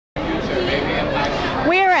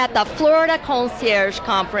We're at the Florida Concierge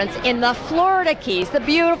Conference in the Florida Keys, the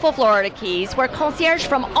beautiful Florida Keys, where concierge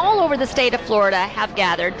from all over the state of Florida have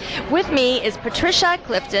gathered. With me is Patricia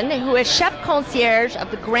Clifton, who is chef concierge of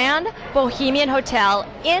the Grand Bohemian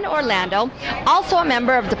Hotel in Orlando, also a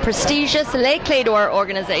member of the prestigious Les Clefs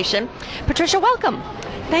organization. Patricia, welcome.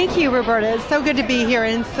 Thank you, Roberta. It's so good to be here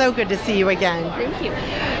and so good to see you again. Thank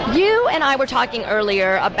you. You and I were talking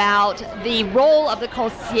earlier about the role of the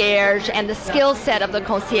concierge and the skill set of the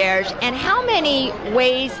concierge and how many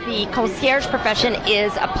ways the concierge profession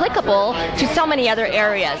is applicable to so many other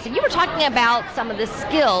areas. And you were talking about some of the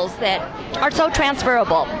skills that are so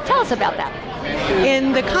transferable. Tell us about that.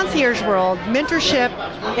 In the concierge world, mentorship,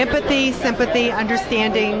 empathy, sympathy,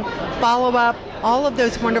 understanding, follow-up, all of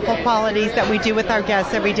those wonderful qualities that we do with our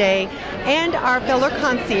guests every day, and our fellow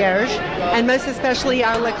concierge, and most especially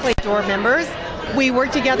our Les Clefs members. We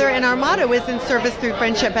work together, and our motto is in service through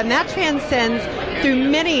friendship, and that transcends through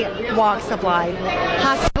many walks of life.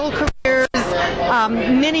 Hospital careers,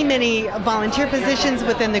 many volunteer positions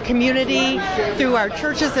within the community, through our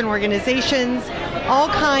churches and organizations, all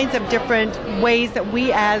kinds of different ways that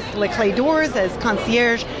we as Les Clefs, as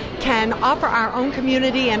concierge, can offer our own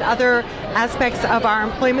community and other aspects of our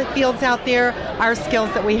employment fields out there, our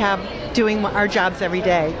skills that we have doing our jobs every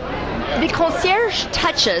day. The concierge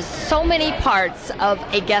touches so many parts of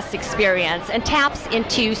a guest experience and taps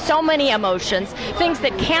into so many emotions, things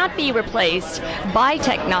that can't be replaced by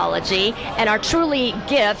technology and are truly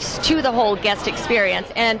gifts to the whole guest experience.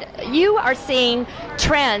 And you are seeing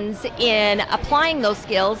trends in applying those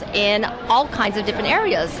skills in all kinds of different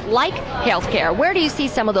areas, like healthcare. Where do you see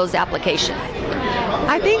some of those applications?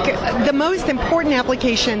 I think the most important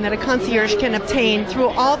application that a concierge can obtain through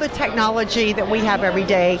all the technology that we have every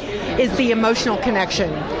day is the emotional connection,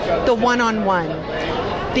 the one-on-one,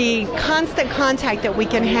 the constant contact that we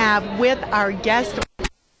can have with our guest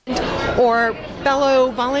or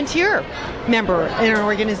fellow volunteer member in an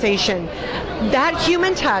organization. That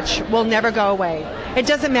human touch will never go away. It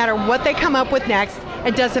doesn't matter what they come up with next.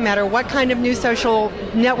 It doesn't matter what kind of new social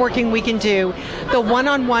networking we can do. The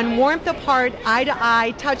one-on-one, warmth of heart,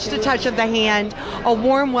 eye-to-eye, touch-to-touch of the hand, a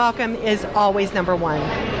warm welcome is always number one.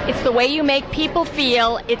 It's the way you make people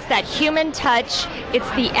feel. It's that human touch. It's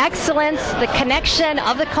the excellence, the connection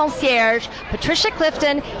of the concierge. Patricia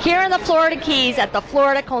Clifton here in the Florida Keys at the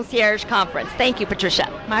Florida Concierge Conference. Thank you, Patricia.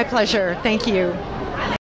 My pleasure. Thank you.